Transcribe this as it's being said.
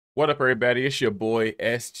What up, everybody? It's your boy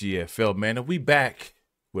SGFL, man, and we back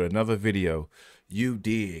with another video. You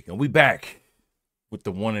dig? And we back with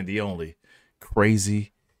the one and the only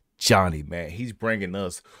Krazie Johnie, man. He's bringing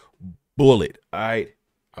us Bullet. All right,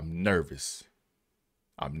 I'm nervous.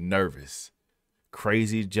 Krazie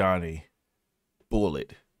Johnie,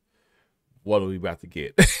 Bullet. What are we about to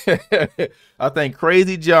get? I think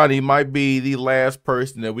Krazie Johnie might be the last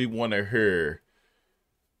person that we want to hear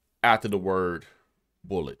after the word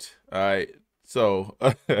bullet. All right, so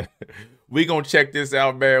we gonna check this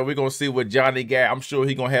out, man. We gonna see what Johnie got. I'm sure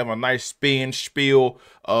he gonna have a nice spin spiel,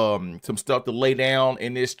 some stuff to lay down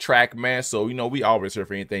in this track, man. So you know, we always here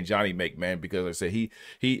for anything Johnie make, man, because like I said, he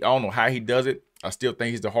I don't know how he does it. I still think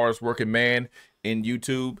he's the hardest working man in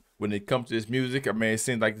YouTube when it comes to his music. I mean, it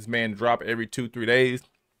seems like this man drop every 2-3 days.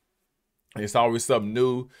 It's always something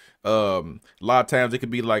new. A lot of times it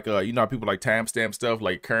could be like, you know, how people like timestamp stuff,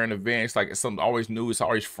 like current events, like it's something always new. It's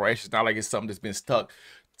always fresh. It's not like it's something that's been stuck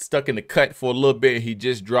in the cut for a little bit. He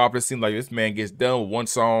just dropped. It seems like this man gets done with one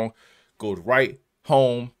song, goes right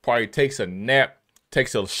home, probably takes a nap,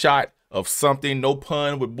 takes a shot of something. No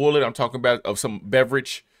pun with Bullet. I'm talking about of some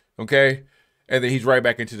beverage, okay? And then he's right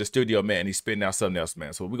back into the studio, man. He's spitting out something else,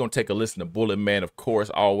 man. So we're going to take a listen to Bullet, man. Of course,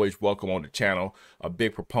 always welcome on the channel. A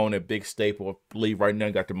big proponent, big staple. I believe right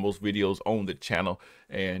now got the most videos on the channel.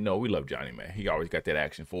 And no, we love Johnie, man. He always got that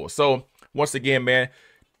action for us. So once again, man,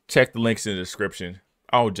 check the links in the description.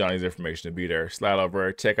 All Johnie's information to be there. Slide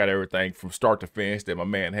over, check out everything from start to finish that my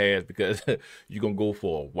man has, because you're going to go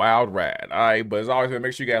for a wild ride. All right, but as always, man,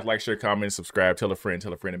 make sure you guys like, share, comment, subscribe, tell a friend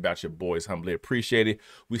about your boys. Humbly appreciate it.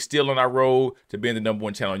 We still on our road to being the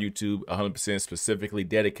 #1 channel on YouTube, 100% specifically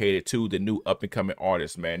dedicated to the new up-and-coming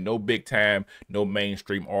artists, man. No big time, no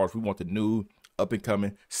mainstream artists. We want the new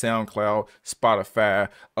up-and-coming SoundCloud, Spotify,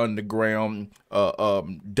 underground,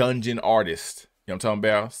 dungeon artists. You know what I'm talking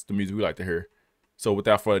about? It's the music we like to hear. So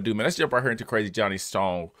without further ado, man, let's jump right here into Krazie Johnie's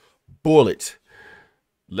song, Bullet.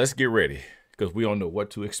 Let's get ready, because we don't know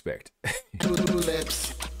what to expect. Two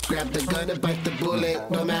lips, grab the gun and bite the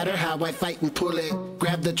bullet. No matter how I fight and pull it,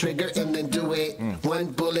 grab the trigger and then do it.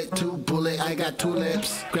 One bullet, two bullet, I got two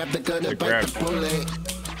lips. Grab the gun and bite the bullet.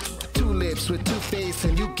 Two lips with two faces,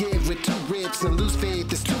 and you give with two ribs and lose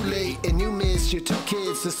faith. It's too late, and you miss your two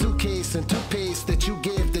kids, a suitcase and toothpaste that you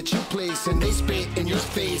give, that you place, and they spit in your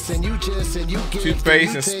face, and you give.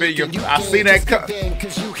 Toothpaste and spit your. I see that cut.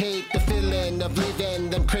 Cause you hate the feeling of living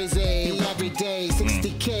them crazy every day.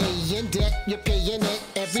 60K in debt, you're paying it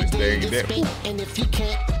every day. You spend, and if you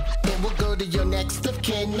can't, it will go to your next of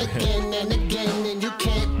kin again and again, and you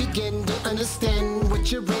can't begin to understand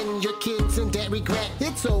what you're in. Your kids in debt, regret.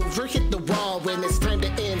 It's over. Hit the wall when it's time to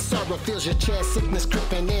end. Sorrow fills your chest, sickness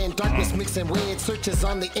creeping in, darkness mixing with searches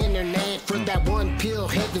on the internet for that one pill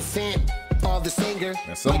heaven sent. All this anger.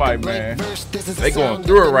 And somebody, like man, they going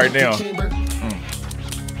through it right now.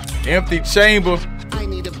 Empty chamber. I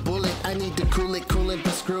need a bullet, I need to cool it,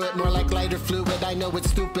 but screw it, more like lighter fluid. I know it's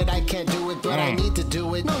stupid, I can't do it, but I need to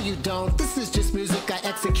do it. No, you don't. This is just music, I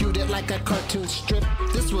execute it like a cartoon strip.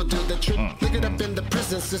 This will do the trick. Look it up in the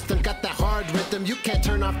prison system, got that hard rhythm. You can't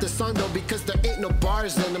turn off the song though, because there ain't no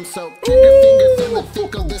bars in them. So trigger finger, feeling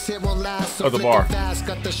fickle, this hit won't last. So flick it fast,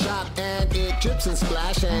 got the shot and it drips and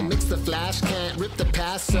splash, and mix the flash, can't rip the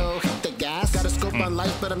pass, so hit the gas. Got a scope on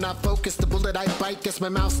life, but I'm not focused. The bullet I bite, guess my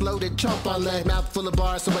mouth's loaded, chomp on lead, mouth full of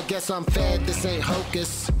bars, so I guess I'm fed. This ain't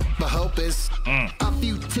hocus, but hope is. A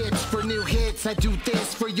few tips for new hits. I do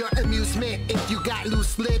this for your amusement. If you got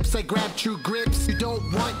loose lips, I grab true grips. You don't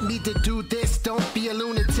want me to do this, don't be a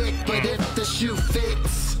lunatic. But if the shoe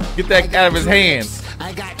fits, get that out of his hands.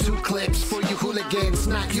 I got two clips for you hooligans,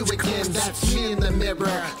 not you again. That's me in the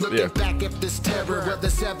mirror, looking back at this terror. Will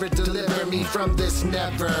this ever deliver me from this?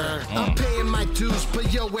 Never. I'm paying my dues,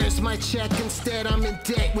 but yo, where's my check? Instead, I'm in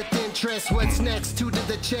debt with interest. What's next? Two to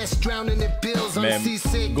the chest, drowning in bills. I'm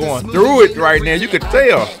seasick. Going through it right now, you could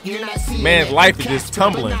tell. Man's life is just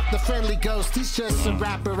tumbling. The friendly ghost, he's just a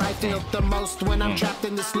rapper. I feel the most when I'm trapped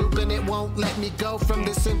in this loop, and it won't let me go from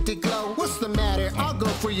this empty glow. What's the matter? I'll go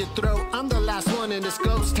for your throat. I'm the last one in this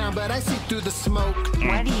ghost town, but I see through the smoke.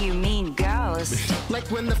 What do you mean, ghost? Like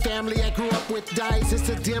when the family I grew up with dies, it's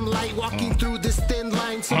a dim light walking through this thin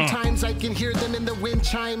line. Sometimes I can hear them in the wind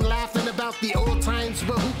chime, laughing about the old times,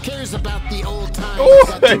 but who cares about the old times?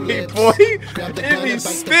 Oh, hey, boy, it be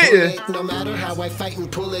spitting. No matter how I fight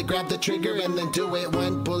and pull it, grab the trigger and then do it.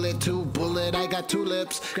 One bullet, two bullet, I got two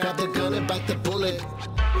lips. Grab the gun and bite the bullet.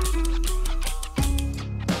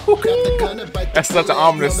 That's such an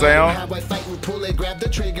ominous sound. How I fight and pull it, grab the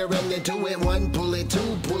trigger and then do it. One bullet,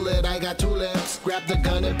 two bullet, I got two lips. Grab the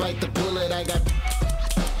gun and bite the bullet, I got.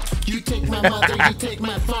 You take my mother, you take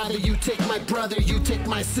my father, you take my brother, you take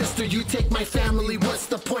my sister, you take my family. What's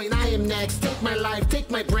the point? I am next. Take my life, take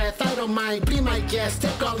my breath. I don't mind. Be my guest.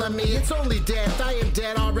 Take all of me. It's only death. I am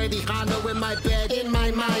dead already. Hollow in my bed. In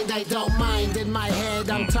my mind, I don't mind. In my head,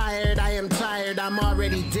 I'm tired. I am tired. I'm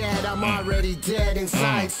already dead. I'm already dead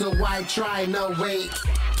inside. So why try? No wait.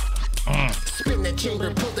 Spin the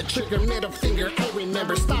chamber, pull the trigger, middle finger. I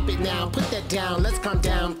remember, stop it now, put that down, let's calm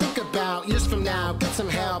down. Think about years from now, get some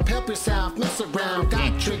help yourself, mess around.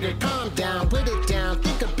 Got triggered, calm down, put it down.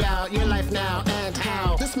 Think about your life now and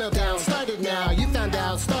how this meltdown started now. You found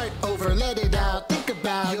out, start over, let it out. Think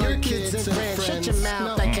about your kids and friends. Shut your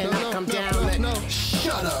mouth, I cannot come down.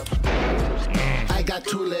 Shut up. I got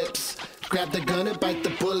two lips. Grab the gun and bite the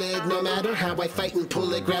bullet. No matter how I fight and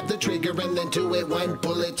pull it. Grab the trigger and then do it. One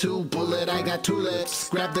bullet, two bullet. I got two lips.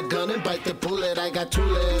 Grab the gun and bite the bullet. I got two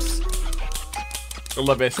lips. I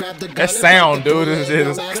love it. That sound, dude.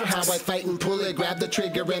 No matter how I fight and pull it. Grab the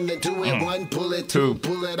trigger and then do it. One bullet, two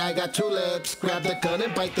bullet. I got two lips. Grab the gun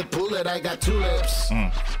and bite the bullet. I got two lips.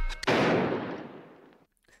 I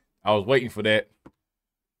was waiting for that.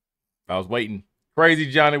 I was waiting. Krazie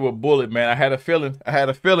Johnie with Bullet, man. I had a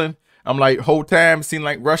feeling. I'm like, whole time, seemed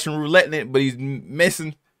like Russian roulette in it, but he's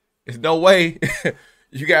missing. There's no way.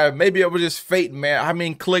 You got, maybe it was just fate, man. How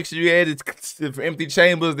many clicks you had? It's empty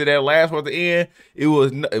chambers. Did that last one at the end? It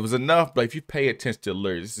was enough. But if you pay attention to the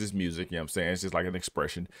lyrics, this is music, you know what I'm saying? It's just like an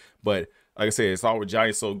expression. But like I said, it's all with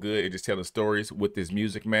Johnny so good. It just telling stories with this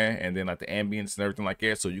music, man. And then like the ambience and everything like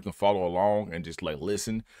that. So you can follow along and just like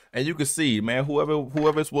listen. And you can see, man, whoever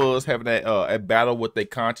it was having that a battle with their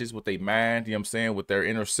conscience, with their mind, you know what I'm saying? With their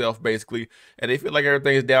inner self, basically. And they feel like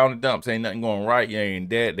everything's down in the dumps. Ain't nothing going right. You ain't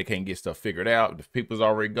dead. They can't get stuff figured out. The people's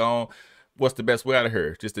already gone. What's the best way out of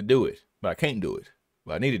here? Just to do it. But I can't do it.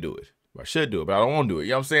 But I need to do it. But I should do it. But I don't want to do it.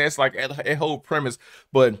 You know what I'm saying? It's like a whole premise.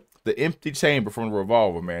 But the empty chamber from the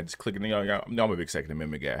revolver, man, just clicking. You know, I'm a big Second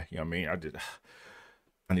Amendment guy. You know what I mean?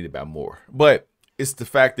 I need about more. But it's the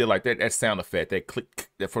fact that like that sound effect, that click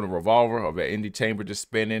that from the revolver or that empty chamber just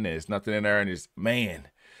spinning, and there's nothing in there, and it's, man,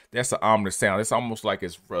 that's an ominous sound. It's almost like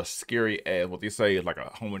it's scary as what they say is like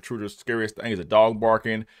a home intruder's scariest thing is a dog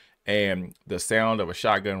barking and the sound of a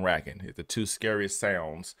shotgun racking. It's the two scariest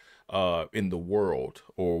sounds in the world,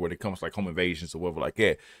 or when it comes to like home invasions or whatever like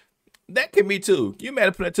that. That can be too. You might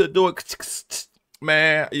have put that to the door,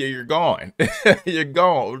 man, you're gone. You're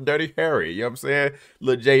gone. Dirty Harry, you know what I'm saying?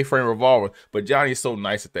 Little J frame revolver. But Johnny's so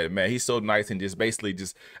nice at that, man. He's so nice and just basically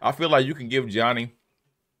just, I feel like you can give Johnny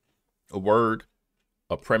a word,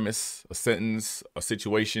 a premise, a sentence, a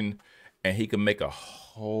situation, and he can make a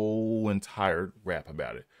whole entire rap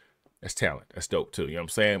about it. That's talent. That's dope too. You know what I'm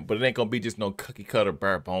saying? But it ain't gonna be just no cookie cutter,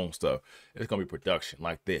 bare bone stuff. It's gonna be production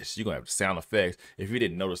like this. You're gonna have sound effects. If you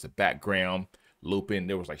didn't notice the background looping,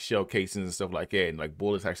 there was like shell casings and stuff like that, and like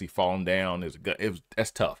bullets actually falling down. That's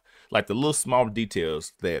tough. Like the little small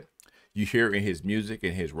details that you hear in his music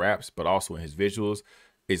and his raps, but also in his visuals.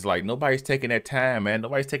 It's like nobody's taking that time, man.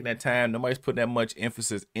 Nobody's taking that time. Nobody's putting that much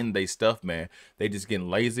emphasis in their stuff, man. They just getting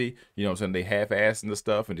lazy. You know what I'm saying? They half-assing the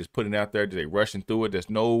stuff and just putting it out there. They rushing through it. There's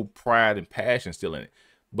no pride and passion still in it.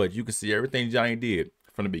 But you can see everything Johnny did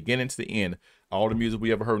from the beginning to the end. All the music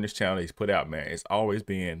we ever heard in this channel he's put out, man. It's always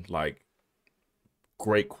been like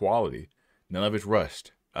great quality. None of it's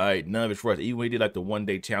rushed. All right, none of it's rushed. Even when he did like the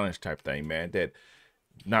one-day challenge type thing, man, that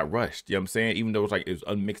not rushed, you know what I'm saying? Even though it was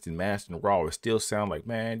unmixed and mastered and raw, it still sound like,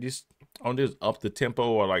 man, just up the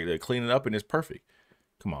tempo or like they clean it up and it's perfect.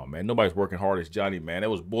 Come on, man. Nobody's working hard as Johnny, man.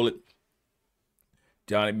 That was Bullet.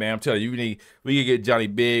 Johnny, man, I'm telling you, we can get Johnny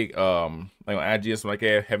big, like on IG and something like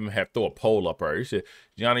that, have him throw a poll up there.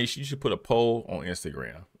 Johnny, you should put a poll on Instagram.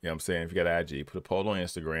 You know what I'm saying? If you got IG, put a poll on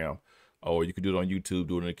Instagram, or you could do it on YouTube,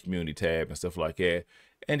 do it in the community tab and stuff like that.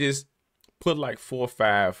 And just put like 4 or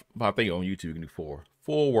 5, I think on YouTube you can do 4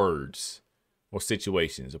 words or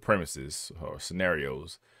situations or premises or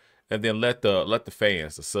scenarios, and then let the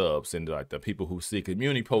fans, the subs, and like the people who see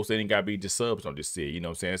community posts, they ain't gotta be just subs, don't just see it, you know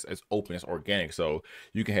what I'm saying? It's open, it's organic, so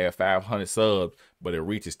you can have 500 subs but it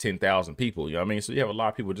reaches 10,000 people, you know what I mean? So you have a lot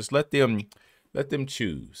of people. Just let them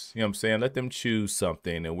choose, you know what I'm saying? Let them choose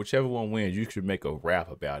something, and whichever one wins, you should make a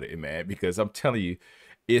rap about it, man, because I'm telling you,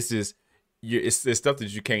 it's just it's stuff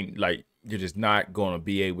that you can't, like, you're just not gonna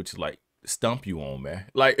be able to like stump you on, man.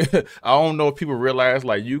 Like I don't know if people realize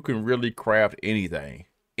like you can really craft anything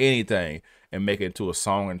and make it into a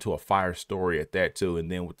song, into a fire story at that too.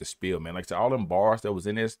 And then with the spiel, man, like I said, all them bars that was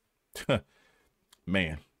in this,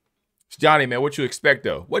 man, Johnny, man, what you expect,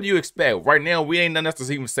 though? What do you expect? Right now, we ain't nothing else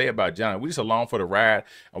to even say about Johnny. We just along for the ride,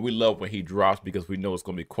 and we love when he drops because we know it's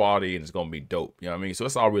going to be quality and it's going to be dope. You know what I mean? So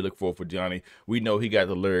that's all we look for Johnny. We know he got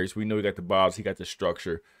the lyrics. We know he got the bobs. He got the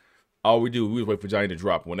structure. All we do, we wait for Johnny to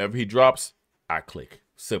drop. Whenever he drops, I click.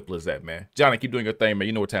 Simple as that, man. Johnny, keep doing your thing, man.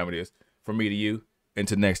 You know what time it is. From me to you.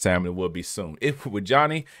 Until next time, it will be soon. If with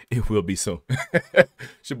Johnny, it will be soon.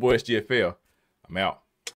 It's your boy SGFL. I'm out.